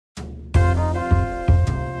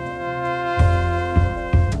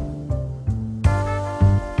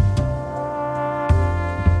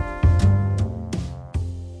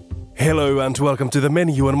Hello and welcome to the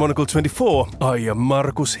menu on Monocle 24. I am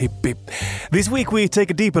Markus Hippi. This week we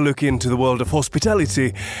take a deeper look into the world of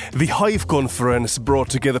hospitality. The Hive Conference brought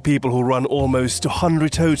together people who run almost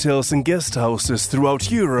 100 hotels and guest houses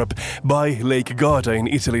throughout Europe by Lake Garda in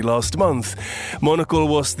Italy last month. Monocle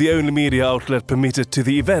was the only media outlet permitted to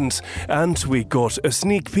the event, and we got a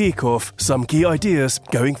sneak peek of some key ideas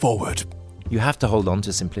going forward. You have to hold on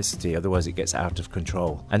to simplicity, otherwise it gets out of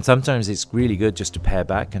control. And sometimes it's really good just to pare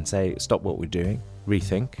back and say, stop what we're doing,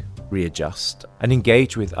 rethink, readjust, and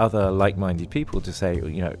engage with other like-minded people to say,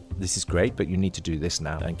 this is great, but you need to do this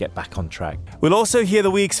now and get back on track. We'll also hear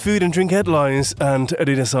the week's food and drink headlines and a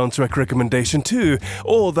dinner soundtrack recommendation too.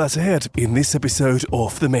 All that ahead in this episode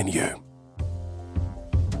of The Menu.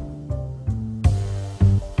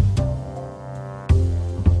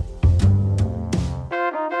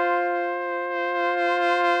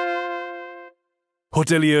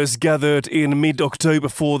 Hoteliers gathered in mid-October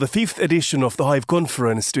for the 5th edition of the Hive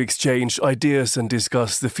Conference to exchange ideas and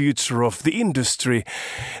discuss the future of the industry.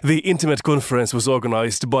 The intimate conference was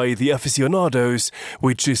organized by the Aficionados,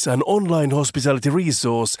 which is an online hospitality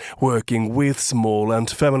resource working with small and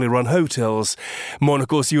family-run hotels.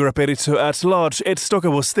 Monocle's Europe editor-at-large Ed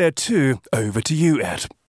Stocker was there too. Over to you, Ed.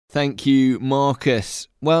 Thank you, Marcus.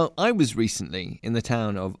 Well, I was recently in the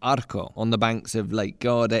town of Arco on the banks of Lake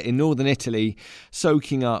Garda in northern Italy,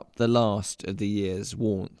 soaking up the last of the year's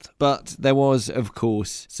warmth. But there was, of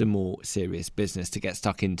course, some more serious business to get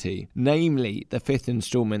stuck into, namely the 5th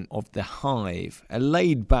instalment of The Hive, a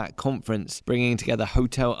laid-back conference bringing together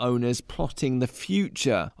hotel owners plotting the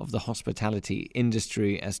future of the hospitality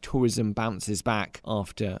industry as tourism bounces back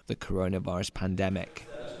after the coronavirus pandemic.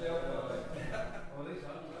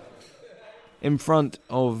 In front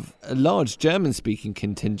of a large German-speaking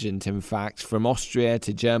contingent, in fact, from Austria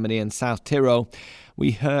to Germany and South Tyrol,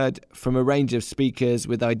 we heard from a range of speakers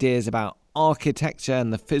with ideas about architecture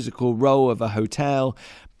and the physical role of a hotel,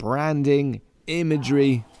 branding,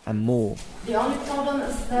 imagery, and more. The only problem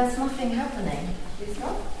is there's nothing happening. Is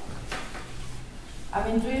not?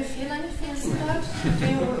 Do you feel anything scared? Do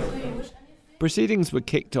you wish anything? Proceedings were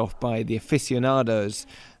kicked off by the Aficionados.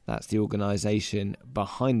 That's the organisation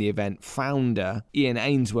behind the event, founder Ian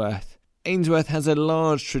Ainsworth. Ainsworth has a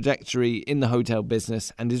large trajectory in the hotel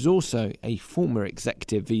business and is also a former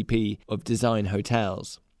executive VP of Design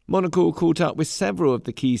Hotels. Monocle caught up with several of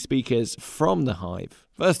the key speakers from the Hive.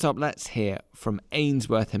 First up, let's hear from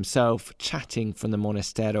Ainsworth himself, chatting from the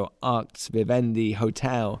Monastero Arts Vivendi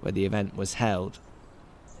Hotel where the event was held.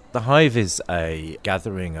 The Hive is a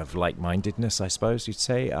gathering of like-mindedness, I suppose you'd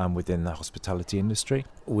say, within the hospitality industry.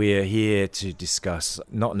 We're here to discuss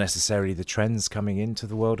not necessarily the trends coming into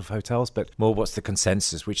the world of hotels, but more what's the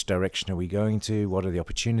consensus, which direction are we going to, what are the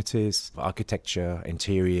opportunities, architecture,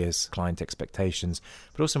 interiors, client expectations,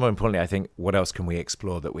 but also more importantly, I think, what else can we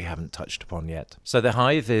explore that we haven't touched upon yet. So the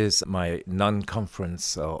Hive is my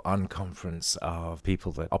non-conference or unconference of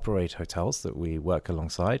people that operate hotels that we work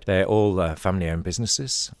alongside. They're all family-owned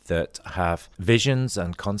businesses that have visions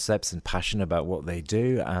and concepts and passion about what they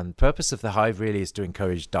do. And the purpose of the Hive really is to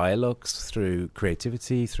encourage dialogues through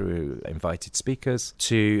creativity, through invited speakers,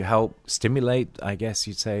 to help stimulate, I guess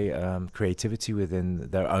you'd say, creativity within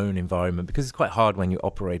their own environment. Because it's quite hard when you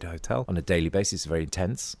operate a hotel on a daily basis, it's very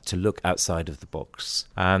intense, to look outside of the box.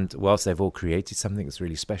 And whilst they've all created something that's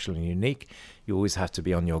really special and unique, you always have to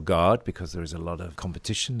be on your guard because there is a lot of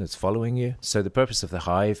competition that's following you. So the purpose of the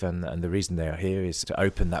Hive and the reason they are here is to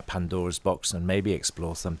open that Pandora's box and maybe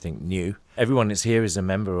explore something new. Everyone that's here is a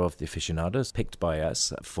member of the Aficionados, picked by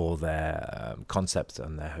us for their concept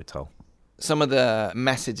and their hotel. Some of the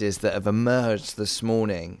messages that have emerged this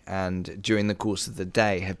morning and during the course of the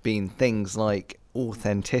day have been things like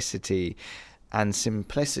authenticity and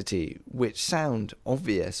simplicity, which sound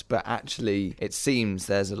obvious, but actually it seems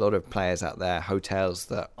there's a lot of players out there, hotels,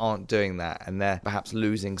 that aren't doing that and they're perhaps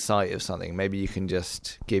losing sight of something. Maybe you can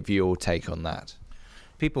just give your take on that.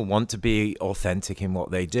 People want to be authentic in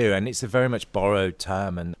what they do, and it's a very much borrowed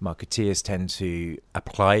term, and marketeers tend to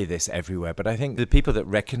apply this everywhere. But I think the people that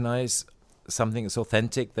recognize something that's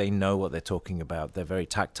authentic, they know what they're talking about. They're very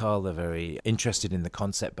tactile, they're very interested in the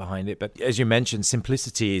concept behind it. But as you mentioned,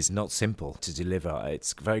 simplicity is not simple to deliver.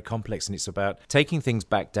 It's very complex, and it's about taking things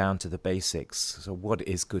back down to the basics. So what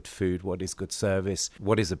is good food? What is good service?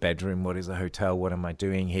 What is a bedroom? What is a hotel? What am I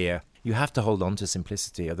doing here? You have to hold on to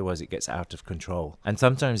simplicity, otherwise it gets out of control. And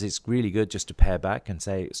sometimes it's really good just to pare back and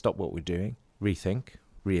say, stop what we're doing, rethink,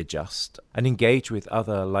 readjust, and engage with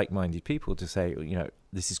other like-minded people to say,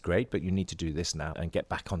 this is great, but you need to do this now and get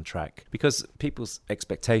back on track. Because people's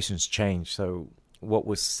expectations change. So what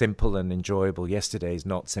was simple and enjoyable yesterday is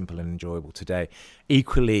not simple and enjoyable today.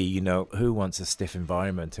 Equally, who wants a stiff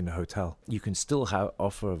environment in a hotel? You can still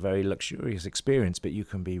offer a very luxurious experience, but you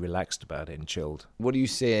can be relaxed about it and chilled. What are you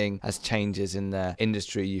seeing as changes in the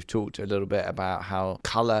industry? You've talked a little bit about how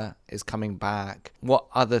colour is coming back. What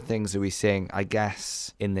other things are we seeing, I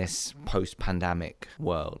guess, in this post-pandemic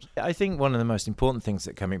world? I think one of the most important things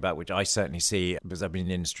that are coming back, which I certainly see because I've been in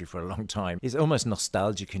the industry for a long time, is almost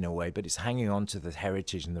nostalgic in a way, but it's hanging on to the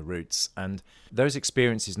heritage and the roots. And those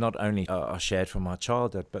experiences not only are shared from our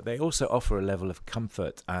childhood, but they also offer a level of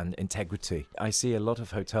comfort and integrity. I see a lot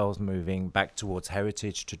of hotels moving back towards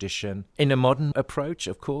heritage, tradition, in a modern approach,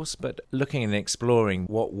 of course, but looking and exploring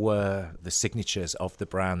what were the signatures of the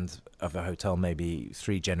brand of a hotel maybe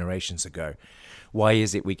 3 generations ago. Why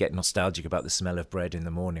is it we get nostalgic about the smell of bread in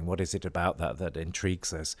the morning? What is it about that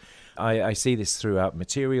intrigues us? I see this throughout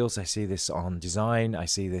materials. I see this on design. I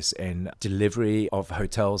see this in delivery of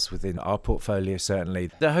hotels within our portfolio,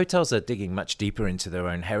 certainly. The hotels are digging much deeper into their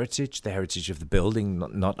own heritage, the heritage of the building,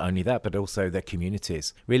 not only that, but also their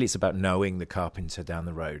communities. Really, it's about knowing the carpenter down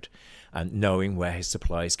the road and knowing where his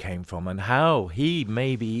supplies came from and how he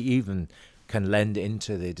maybe even can lend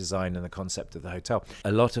into the design and the concept of the hotel.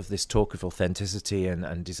 A lot of this talk of authenticity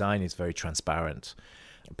and design is very transparent.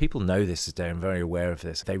 People know this today and very aware of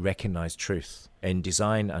this. They recognize truth in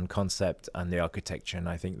design and concept and the architecture, and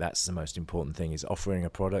I think that's the most important thing, is offering a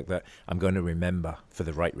product that I'm going to remember for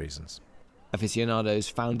the right reasons. Aficionados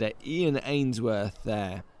founder Ian Ainsworth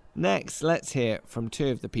there. Next, let's hear from 2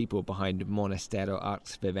 of the people behind Monastero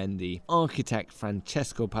Arts Vivendi, architect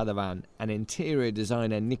Francesco Padovan and interior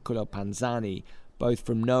designer Niccolo Panzani, both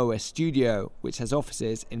from Noah Studio, which has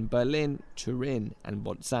offices in Berlin, Turin and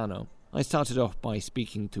Bolzano. I started off by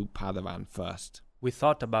speaking to Padovan first. We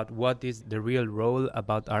thought about what is the real role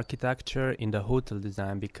about architecture in the hotel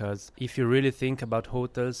design, because if you really think about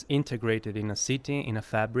hotels integrated in a city, in a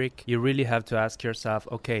fabric, you really have to ask yourself,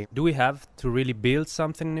 okay, do we have to really build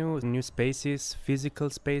something new spaces,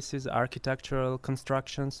 physical spaces, architectural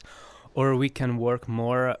constructions? Or we can work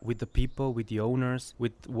more with the people, with the owners,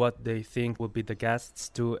 with what they think will be the guests,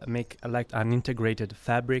 to make like an integrated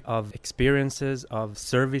fabric of experiences, of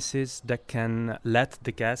services that can let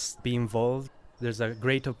the guests be involved. There's a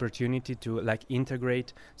great opportunity to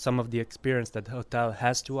integrate some of the experience that the hotel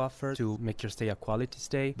has to offer to make your stay a quality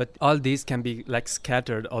stay. But all these can be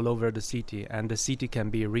scattered all over the city, and the city can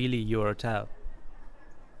be really your hotel.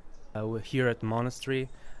 Here at Monastery,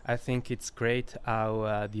 I think it's great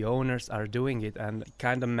how the owners are doing it, and it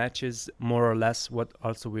kind of matches more or less what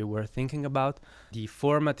also we were thinking about. The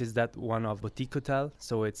format is that one of boutique hotel,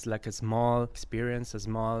 so it's like a small experience, a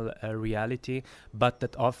small reality, but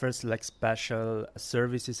that offers special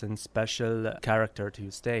services and special character to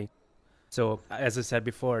your stay. So, as I said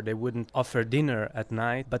before, they wouldn't offer dinner at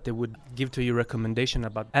night, but they would give to you recommendation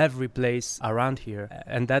about every place around here.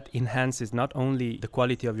 And that enhances not only the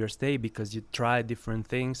quality of your stay, because you try different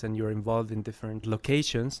things and you're involved in different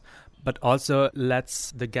locations, but also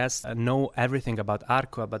lets the guest know everything about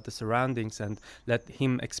Arco, about the surroundings, and let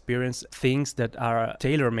him experience things that are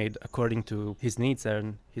tailor-made according to his needs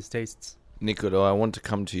and his tastes. Niccolo, I want to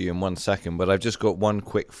come to you in 1 second, but I've just got one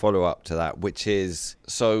quick follow-up to that, which is,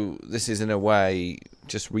 so this is in a way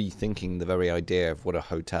just rethinking the very idea of what a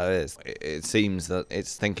hotel is. It seems that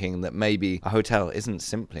it's thinking that maybe a hotel isn't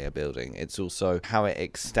simply a building, it's also how it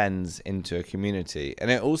extends into a community. And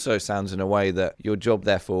it also sounds in a way that your job,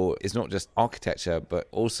 therefore, is not just architecture, but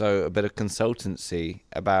also a bit of consultancy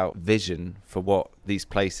about vision for what these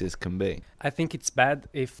places can be. I think it's bad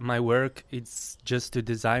if my work is just to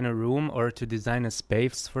design a room or to design a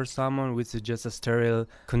space for someone, which is just a sterile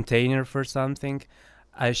container for something.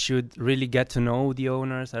 I should really get to know the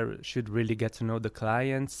owners. I should really get to know the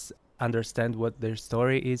clients, understand what their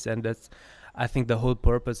story is. And that's, I think, the whole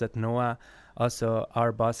purpose at Noah. Also,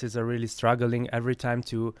 our bosses are really struggling every time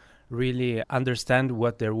to really understand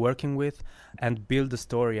what they're working with and build a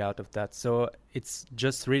story out of that. So it's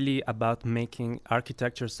just really about making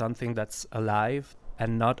architecture something that's alive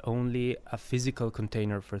and not only a physical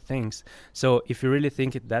container for things. So if you really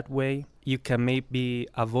think it that way, you can maybe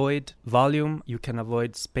avoid volume, you can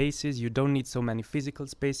avoid spaces, you don't need so many physical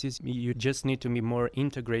spaces, you just need to be more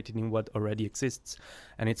integrated in what already exists.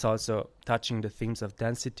 And it's also touching the themes of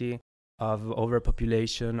density, of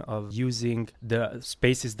overpopulation, of using the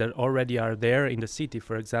spaces that already are there in the city,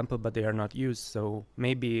 for example, but they are not used. So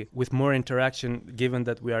maybe with more interaction, given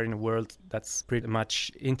that we are in a world that's pretty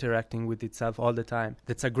much interacting with itself all the time,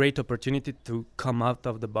 that's a great opportunity to come out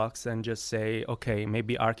of the box and just say, okay,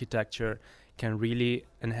 maybe architecture can really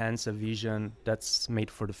enhance a vision that's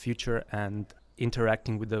made for the future and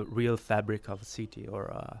interacting with the real fabric of a city or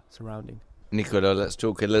a surrounding. Nicola, let's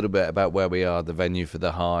talk a little bit about where we are, the venue for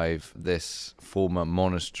the Hive, this former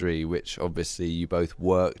monastery, which obviously you both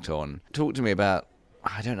worked on. Talk to me about,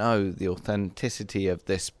 I don't know, the authenticity of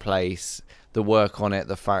this place, the work on it,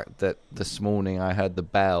 the fact that this morning I heard the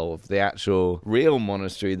bell of the actual real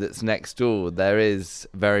monastery that's next door. There is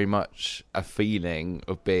very much a feeling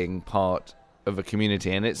of being part of a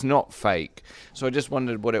community, and it's not fake. So I just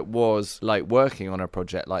wondered what it was like working on a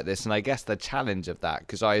project like this, and I guess the challenge of that,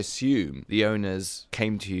 because I assume the owners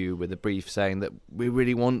came to you with a brief saying that we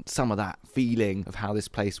really want some of that feeling of how this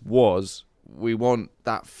place was. We want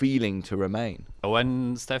that feeling to remain.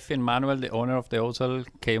 When Steffi and Manuel, the owner of the hotel,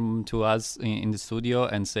 came to us in the studio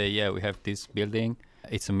and say, yeah, we have this building,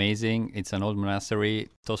 it's amazing, it's an old monastery,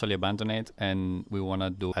 totally abandoned, and we want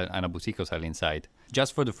to do a boutique hotel inside.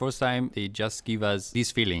 Just for the first time, they just give us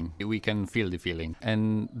this feeling. We can feel the feeling.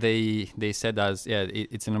 And they said us, yeah,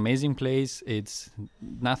 it's an amazing place. It's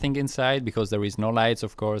nothing inside because there is no lights,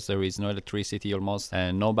 of course. There is no electricity almost,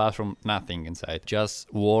 and no bathroom, nothing inside.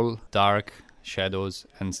 Just wall, dark, shadows,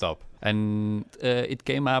 and stop. And it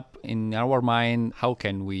came up in our mind, how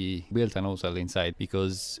can we build an hotel inside?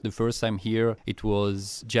 Because the first time here, it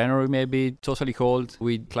was January maybe, totally cold,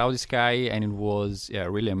 with cloudy sky, and it was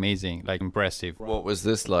really amazing, like impressive. What was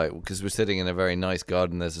this like? Because we're sitting in a very nice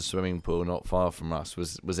garden, there's a swimming pool not far from us.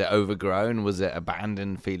 Was it overgrown? Was it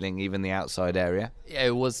abandoned feeling, even the outside area? Yeah,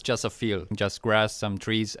 it was just a field, just grass, some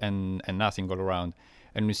trees, and nothing all around.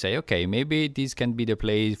 And we say, okay, maybe this can be the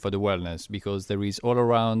place for the wellness, because there is all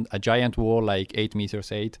around a giant wall, like 8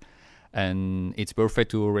 meters 8, and it's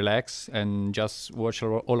perfect to relax and just watch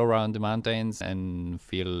all around the mountains and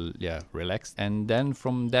feel relaxed. And then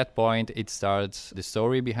from that point, it starts the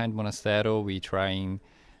story behind Monastero. We trying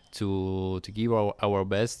to give our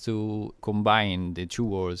best to combine the two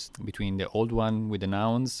worlds, between the old one with the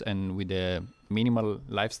nouns and with the minimal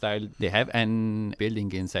lifestyle they have, and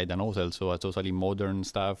building inside an hotel, so a totally modern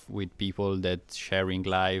stuff with people that sharing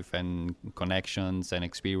life and connections and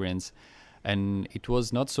experience. And it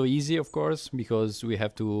was not so easy, of course, because we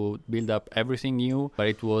have to build up everything new, but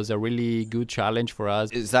it was a really good challenge for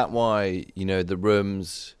us. Is that why, the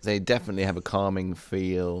rooms, they definitely have a calming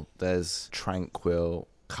feel, there's tranquil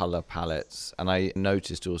colour palettes, and I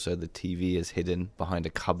noticed also the TV is hidden behind a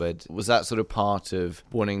cupboard. Was that sort of part of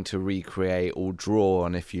wanting to recreate or draw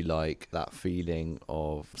on, if you like, that feeling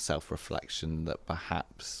of self-reflection that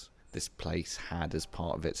perhaps this place had as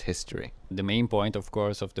part of its history? The main point, of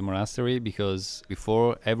course, of the monastery, because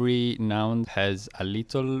before every nun has a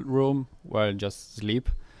little room where just sleep,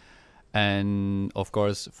 and of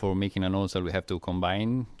course for making an hotel we have to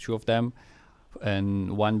combine two of them,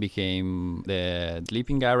 and one became the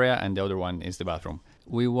sleeping area and the other one is the bathroom.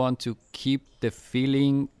 We want to keep the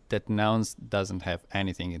feeling that nuns doesn't have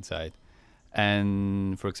anything inside,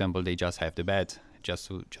 and for example they just have the bed just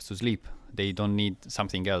to sleep. They don't need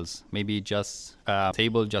something else, maybe just a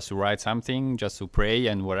table just to write something, just to pray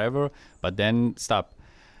and whatever, but then stop.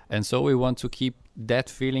 And so we want to keep that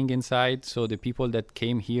feeling inside, so the people that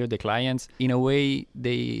came here, the clients, in a way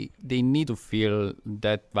they need to feel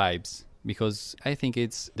that vibes, because I think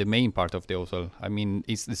it's the main part of the hotel. I mean,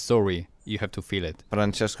 it's the story. You have to feel it.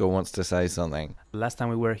 Francesco wants to say something. Last time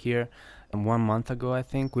we were here, 1 month ago, I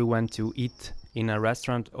think, we went to eat in a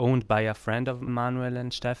restaurant owned by a friend of Manuel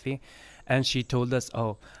and Steffi. And she told us,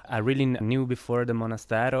 I really knew before the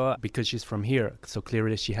Monastero because she's from here. So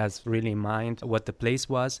clearly she has really in mind what the place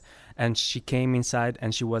was. And she came inside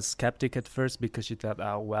and she was skeptic at first because she thought,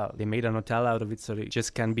 they made an hotel out of it, so it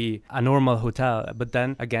just can be a normal hotel. But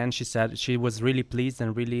then again, she said she was really pleased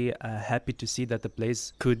and really happy to see that the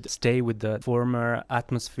place could stay with the former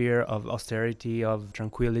atmosphere of austerity, of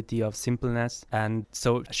tranquility, of simpleness. And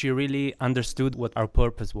so she really understood what our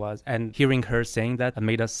purpose was. And hearing her saying that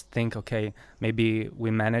made us think, okay, maybe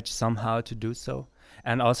we managed somehow to do so.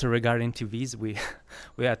 And also regarding TVs, we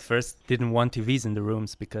at first didn't want TVs in the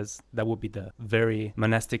rooms because that would be the very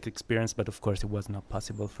monastic experience, but of course it was not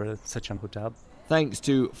possible for such a hotel. Thanks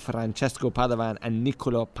to Francesco Padovan and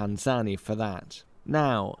Niccolo Panzani for that.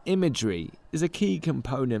 Now, imagery is a key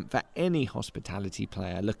component for any hospitality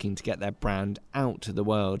player looking to get their brand out to the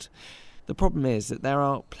world. The problem is that there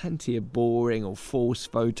are plenty of boring or false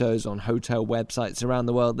photos on hotel websites around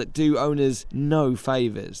the world that do owners no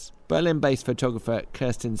favours. Berlin-based photographer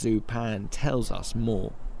Kirsten Zhu Pan tells us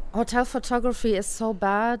more. Hotel photography is so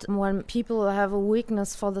bad when people have a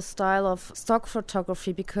weakness for the style of stock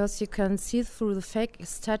photography, because you can see through the fake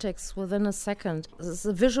aesthetics within a second. It's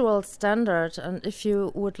a visual standard, and if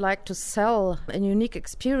you would like to sell a unique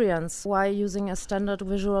experience, why using a standard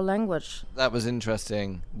visual language? That was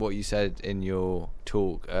interesting what you said in your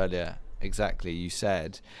talk earlier. exactly. You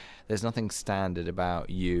said there's nothing standard about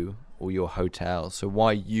you or your hotel, so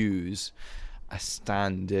why use a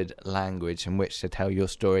standard language in which to tell your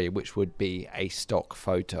story, which would be a stock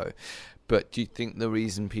photo? But do you think the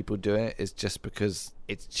reason people do it is just because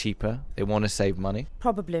it's cheaper? They want to save money?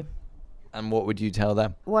 Probably. And what would you tell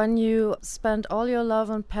them? When you spend all your love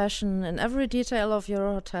and passion in every detail of your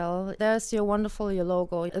hotel, there's your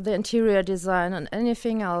logo, the interior design and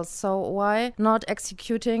anything else. So why not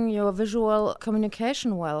executing your visual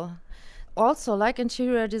communication well? Also, like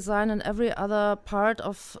interior design and every other part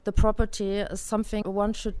of the property is something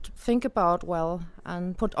one should think about well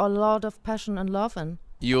and put a lot of passion and love in.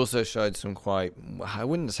 You also showed some quite, I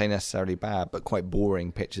wouldn't say necessarily bad, but quite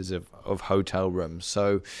boring pictures of hotel rooms.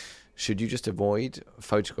 So should you just avoid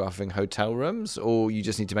photographing hotel rooms, or you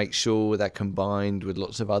just need to make sure they're combined with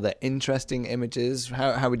lots of other interesting images?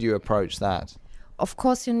 How would you approach that? Of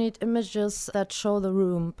course, you need images that show the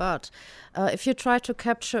room, but if you try to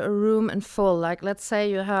capture a room in full, like let's say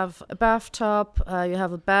you have a bathtub, you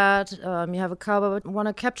have a bed, you have a cupboard, you want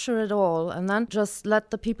to capture it all and then just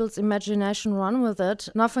let the people's imagination run with it,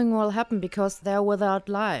 nothing will happen because they're without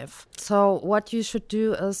life. So what you should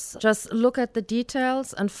do is just look at the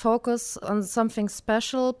details and focus on something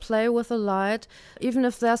special, play with the light. Even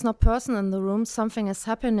if there's no person in the room, something is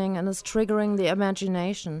happening and is triggering the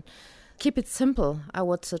imagination. Keep it simple, I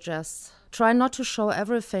would suggest. Try not to show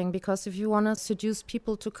everything, because if you want to seduce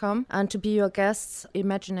people to come and to be your guests,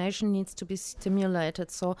 imagination needs to be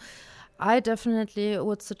stimulated. So I definitely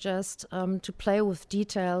would suggest to play with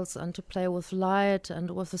details and to play with light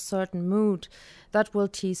and with a certain mood. That will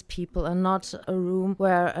tease people, and not a room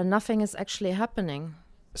where nothing is actually happening.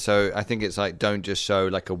 So I think it's like, don't just show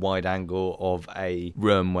like a wide angle of a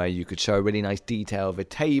room where you could show a really nice detail of a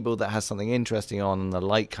table that has something interesting on and the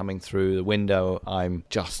light coming through the window. I'm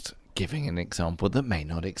just giving an example that may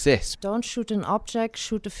not exist. Don't shoot an object,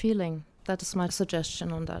 shoot a feeling. That is my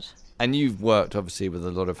suggestion on that. And you've worked obviously with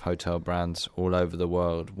a lot of hotel brands all over the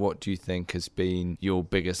world. What do you think has been your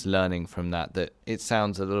biggest learning from that? That it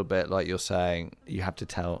sounds a little bit like you're saying you have to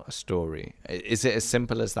tell a story. Is it as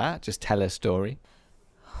simple as that? Just tell a story?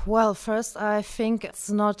 Well, first, I think it's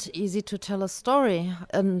not easy to tell a story.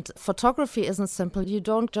 And photography isn't simple. You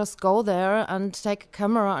don't just go there and take a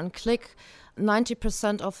camera and click.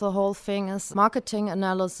 90% of the whole thing is marketing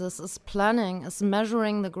analysis, is planning, is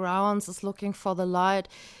measuring the grounds, is looking for the light,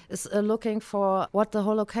 is looking for what the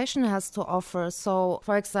whole location has to offer. So,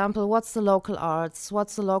 for example, what's the local arts?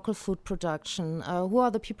 What's the local food production? Who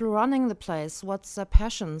are the people running the place? What's their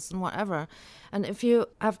passions and whatever? And if you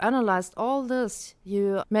have analyzed all this,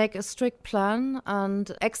 you make a strict plan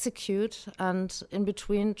and execute, and in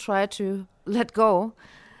between try to let go.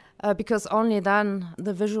 Because only then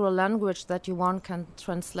the visual language that you want can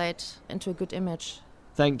translate into a good image.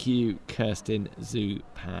 Thank you, Kerstin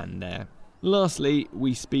Zupan there. Lastly,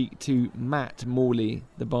 we speak to Matt Morley,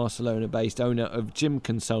 the Barcelona-based owner of gym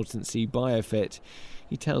consultancy Biofit.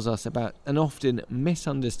 He tells us about an often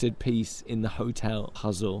misunderstood piece in the hotel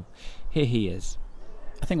puzzle. Here he is.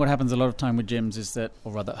 I think what happens a lot of time with gyms is that,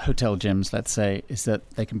 or rather hotel gyms, let's say, is that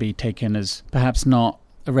they can be taken as perhaps not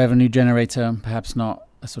a revenue generator, perhaps not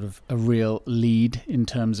a sort of a real lead in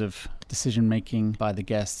terms of decision making by the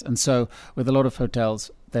guests. And so with a lot of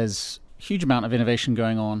hotels, there's a huge amount of innovation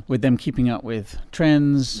going on with them keeping up with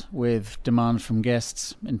trends, with demand from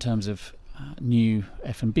guests in terms of new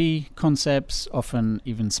F&B concepts, often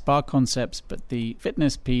even spa concepts, but the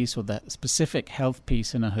fitness piece or the specific health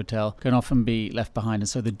piece in a hotel can often be left behind. And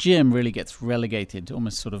so the gym really gets relegated,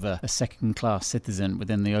 almost sort of a second-class citizen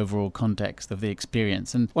within the overall context of the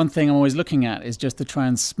experience. And one thing I'm always looking at is just to try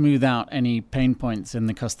and smooth out any pain points in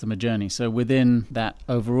the customer journey. So within that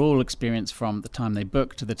overall experience from the time they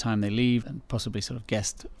book to the time they leave, and possibly sort of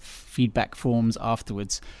guest feedback forms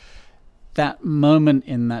afterwards, that moment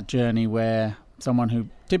in that journey where someone who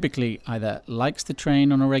typically either likes to train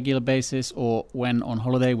on a regular basis or when on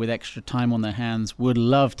holiday with extra time on their hands would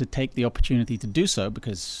love to take the opportunity to do so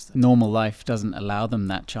because normal life doesn't allow them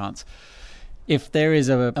that chance. If there is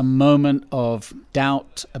a moment of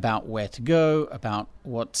doubt about where to go, about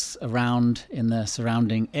what's around in the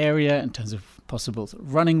surrounding area in terms of possible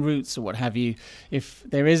running routes or what have you, if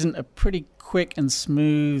there isn't a pretty quick and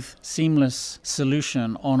smooth, seamless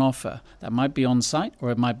solution on offer that might be on site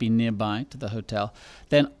or it might be nearby to the hotel,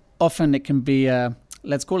 then often it can be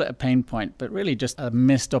let's call it a pain point, but really just a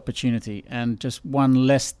missed opportunity and just one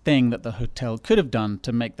less thing that the hotel could have done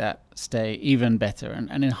to make that stay even better and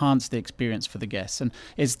enhance the experience for the guests. And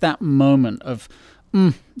it's that moment of,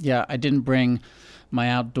 I didn't bring my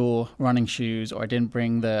outdoor running shoes, or I didn't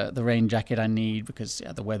bring the rain jacket I need because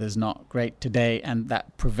the weather's not great today, and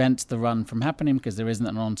that prevents the run from happening because there isn't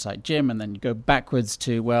an on-site gym, and then you go backwards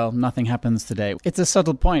to, well, nothing happens today. It's a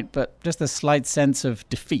subtle point, but just a slight sense of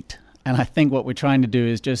defeat. And I think what we're trying to do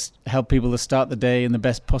is just help people to start the day in the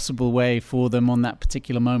best possible way for them on that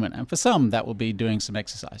particular moment. And for some, that will be doing some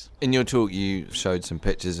exercise. In your talk, you showed some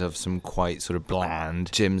pictures of some quite sort of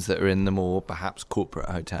bland gyms that are in the more perhaps corporate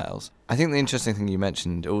hotels. I think the interesting thing you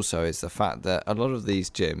mentioned also is the fact that a lot of these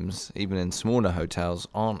gyms, even in smaller hotels,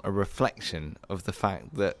 aren't a reflection of the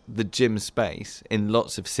fact that the gym space in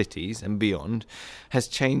lots of cities and beyond has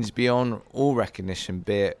changed beyond all recognition,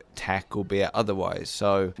 be it tech or be it otherwise.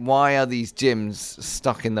 So why are these gyms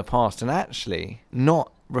stuck in the past and actually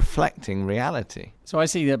not reflecting reality? So I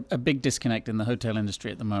see a big disconnect in the hotel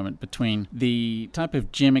industry at the moment between the type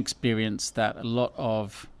of gym experience that a lot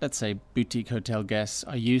of, let's say, boutique hotel guests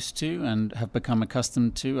are used to and have become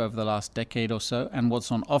accustomed to over the last decade or so, and what's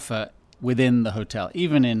on offer within the hotel,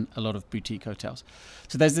 even in a lot of boutique hotels.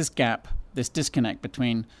 So there's this gap, this disconnect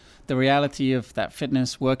between the reality of that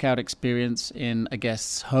fitness workout experience in a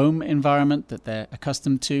guest's home environment that they're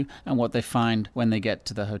accustomed to and what they find when they get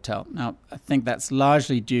to the hotel. Now, I think that's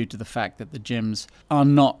largely due to the fact that the gyms are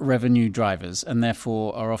not revenue drivers and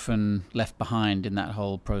therefore are often left behind in that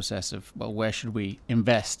whole process of, well, where should we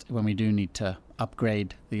invest when we do need to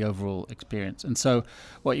upgrade the overall experience? And so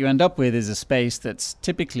what you end up with is a space that's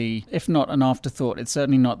typically, if not an afterthought, it's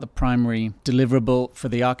certainly not the primary deliverable for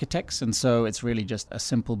the architects. And so it's really just a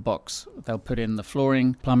simple box. They'll put in the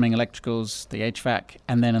flooring, plumbing, electricals, the HVAC,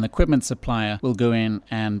 and then an equipment supplier will go in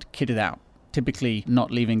and kit it out. Typically not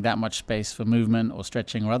leaving that much space for movement or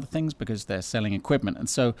stretching or other things because they're selling equipment. And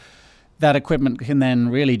so that equipment can then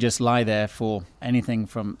really just lie there for anything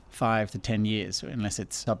from 5 to 10 years, unless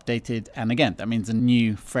it's updated. And again, that means a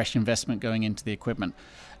new, fresh investment going into the equipment.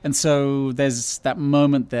 And so there's that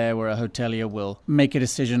moment there where a hotelier will make a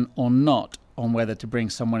decision or not on whether to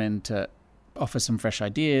bring someone in to offer some fresh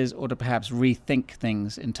ideas or to perhaps rethink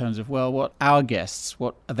things in terms of, well, what our guests,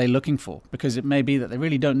 what are they looking for? Because it may be that they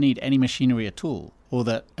really don't need any machinery at all, or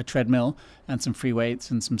that a treadmill and some free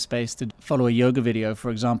weights and some space to follow a yoga video,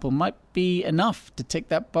 for example, might be enough to tick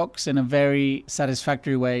that box in a very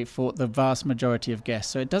satisfactory way for the vast majority of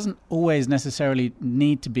guests. So it doesn't always necessarily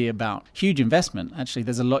need to be about huge investment. Actually,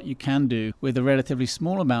 there's a lot you can do with a relatively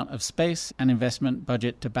small amount of space and investment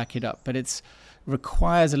budget to back it up. But it's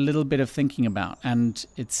requires a little bit of thinking about, and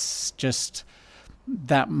it's just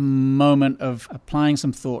that moment of applying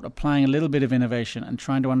some thought, applying a little bit of innovation and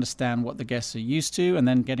trying to understand what the guests are used to and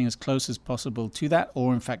then getting as close as possible to that,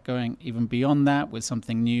 or in fact going even beyond that with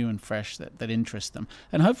something new and fresh that interests them.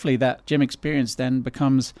 And hopefully that gym experience then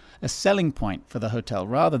becomes a selling point for the hotel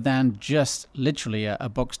rather than just literally a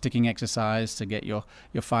box ticking exercise to get your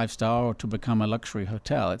 5-star or to become a luxury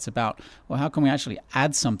hotel. It's about, well, how can we actually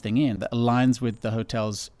add something in that aligns with the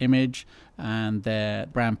hotel's image and their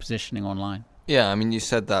brand positioning online? Yeah, I mean, you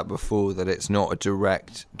said that before, that it's not a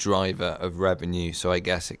direct driver of revenue, so I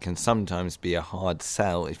guess it can sometimes be a hard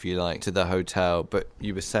sell, if you like, to the hotel. But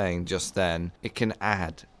you were saying just then, it can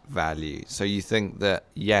add value. So you think that,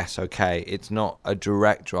 yes, okay, it's not a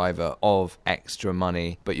direct driver of extra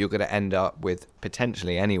money, but you're going to end up with,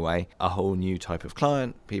 potentially anyway, a whole new type of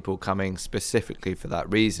client, people coming specifically for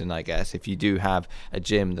that reason, I guess. If you do have a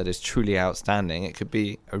gym that is truly outstanding, it could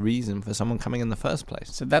be a reason for someone coming in the first place.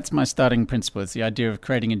 So that's my starting principle. It's the idea of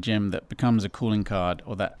creating a gym that becomes a calling card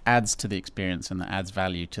or that adds to the experience and that adds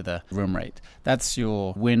value to the room rate. That's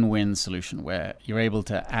your win-win solution, where you're able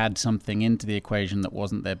to add something into the equation that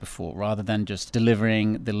wasn't there before, rather than just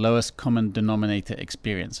delivering the lowest common denominator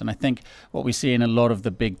experience. And I think what we see in a lot of the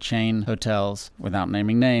big chain hotels, without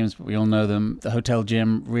naming names, but we all know them, the hotel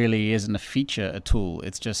gym really isn't a feature at all.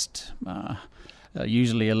 It's just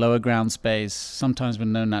usually a lower ground space, sometimes with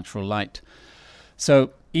no natural light.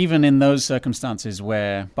 So even in those circumstances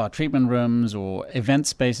where bar treatment rooms or event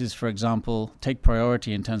spaces, for example, take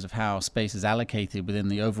priority in terms of how space is allocated within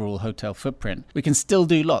the overall hotel footprint, we can still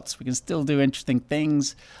do lots. We can still do interesting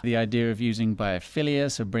things. The idea of using biophilia,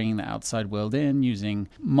 so bringing the outside world in, using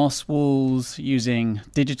moss walls, using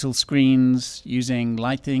digital screens, using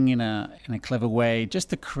lighting in a clever way, just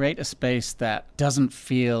to create a space that doesn't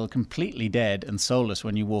feel completely dead and soulless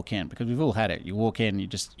when you walk in, because we've all had it. You walk in, you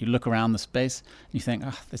look around the space, and you think,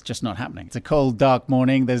 that's just not happening. It's a cold, dark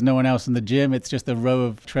morning. There's no one else in the gym. It's just a row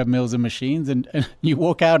of treadmills and machines, and you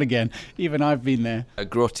walk out again. Even I've been there. A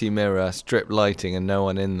grotty mirror, strip lighting, and no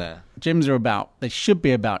one in there. Gyms they should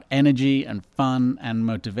be about energy and fun and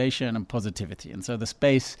motivation and positivity. And so the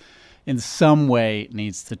space in some way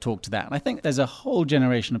needs to talk to that. And I think there's a whole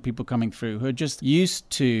generation of people coming through who are just used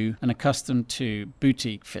to and accustomed to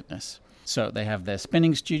boutique fitness. So they have their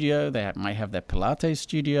spinning studio, might have their Pilates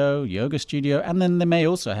studio, yoga studio, and then they may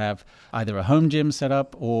also have either a home gym set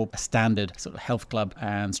up or a standard sort of health club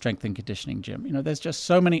and strength and conditioning gym. There's just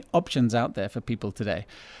so many options out there for people today.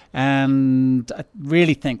 And I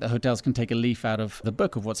really think that hotels can take a leaf out of the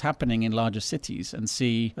book of what's happening in larger cities and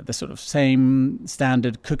see that the sort of same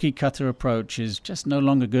standard cookie cutter approach is just no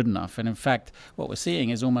longer good enough. And in fact, what we're seeing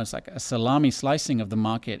is almost like a salami slicing of the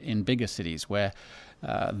market in bigger cities where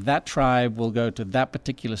that tribe will go to that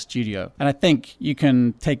particular studio. And I think you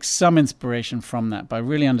can take some inspiration from that by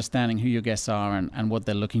really understanding who your guests are and what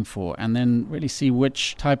they're looking for, and then really see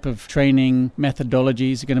which type of training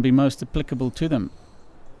methodologies are going to be most applicable to them.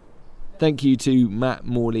 Thank you to Matt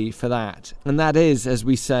Morley for that. And that is, as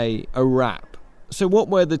we say, a wrap. So what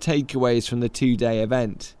were the takeaways from the 2-day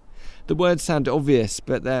event? The words sound obvious,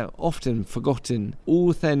 but they're often forgotten.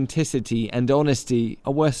 Authenticity and honesty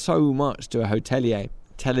are worth so much to a hotelier.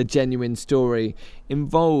 Tell a genuine story,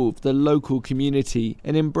 involve the local community,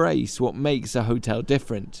 and embrace what makes a hotel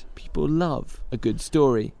different. People love a good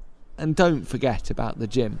story. And don't forget about the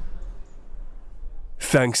gym.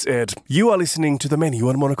 Thanks, Ed. You are listening to The Menu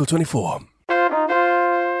on Monocle 24.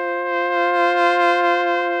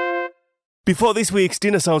 Before this week's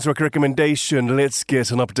dinner soundtrack recommendation, let's get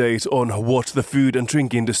an update on what the food and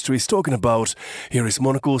drink industry is talking about. Here is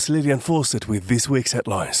Monocle's Lillian Fawcett with this week's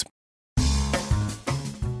headlines.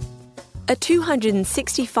 A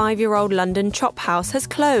 265-year-old London chop house has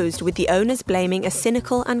closed, with the owners blaming a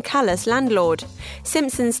cynical and callous landlord.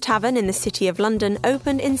 Simpson's Tavern in the City of London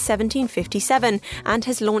opened in 1757 and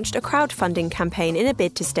has launched a crowdfunding campaign in a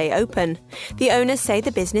bid to stay open. The owners say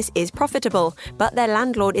the business is profitable, but their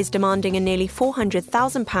landlord is demanding a nearly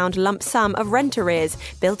 £400,000 lump sum of rent arrears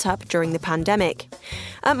built up during the pandemic.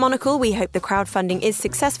 At Monocle, we hope the crowdfunding is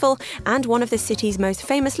successful and one of the city's most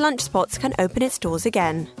famous lunch spots can open its doors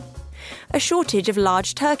again. A shortage of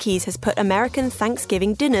large turkeys has put American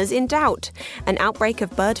Thanksgiving dinners in doubt. An outbreak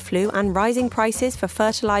of bird flu and rising prices for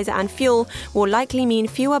fertilizer and fuel will likely mean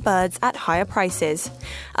fewer birds at higher prices.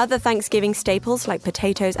 Other Thanksgiving staples like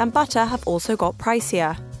potatoes and butter have also got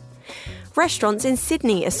pricier. Restaurants in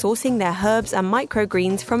Sydney are sourcing their herbs and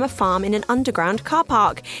microgreens from a farm in an underground car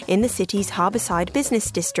park in the city's Harbourside business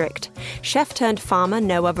district. Chef-turned-farmer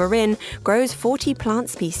Noah Varin grows 40 plant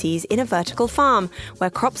species in a vertical farm, where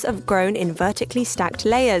crops are grown in vertically stacked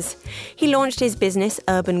layers. He launched his business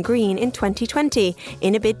Urban Green in 2020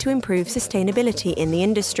 in a bid to improve sustainability in the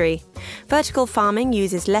industry. Vertical farming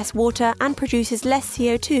uses less water and produces less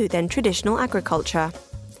CO2 than traditional agriculture.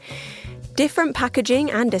 Different packaging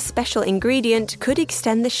and a special ingredient could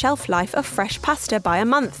extend the shelf life of fresh pasta by a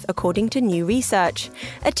month, according to new research.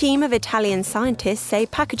 A team of Italian scientists say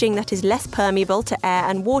packaging that is less permeable to air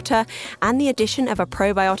and water and the addition of a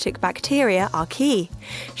probiotic bacteria are key.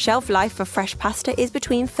 Shelf life for fresh pasta is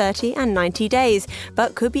between 30 and 90 days,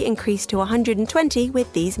 but could be increased to 120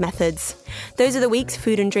 with these methods. Those are the week's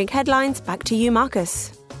food and drink headlines. Back to you,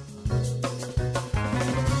 Marcus.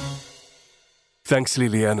 Thanks,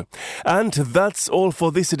 Lillian. And that's all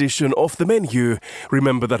for this edition of The Menu.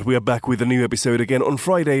 Remember that we are back with a new episode again on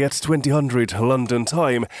Friday at 2000 London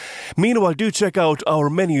time. Meanwhile, do check out our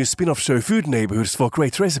Menu spin-off show Food Neighbourhoods for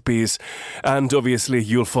great recipes. And obviously,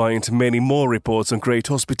 you'll find many more reports on great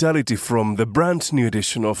hospitality from the brand new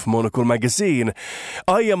edition of Monocle magazine.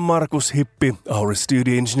 I am Markus Hippi. Our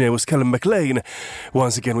studio engineer was Callum McLean.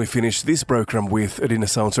 Once again, we finish this programme with a dinner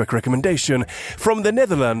soundtrack recommendation. From the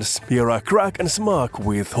Netherlands, here are Crack and Smaak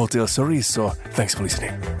with Hotel Soriso. Thanks for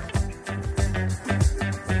listening.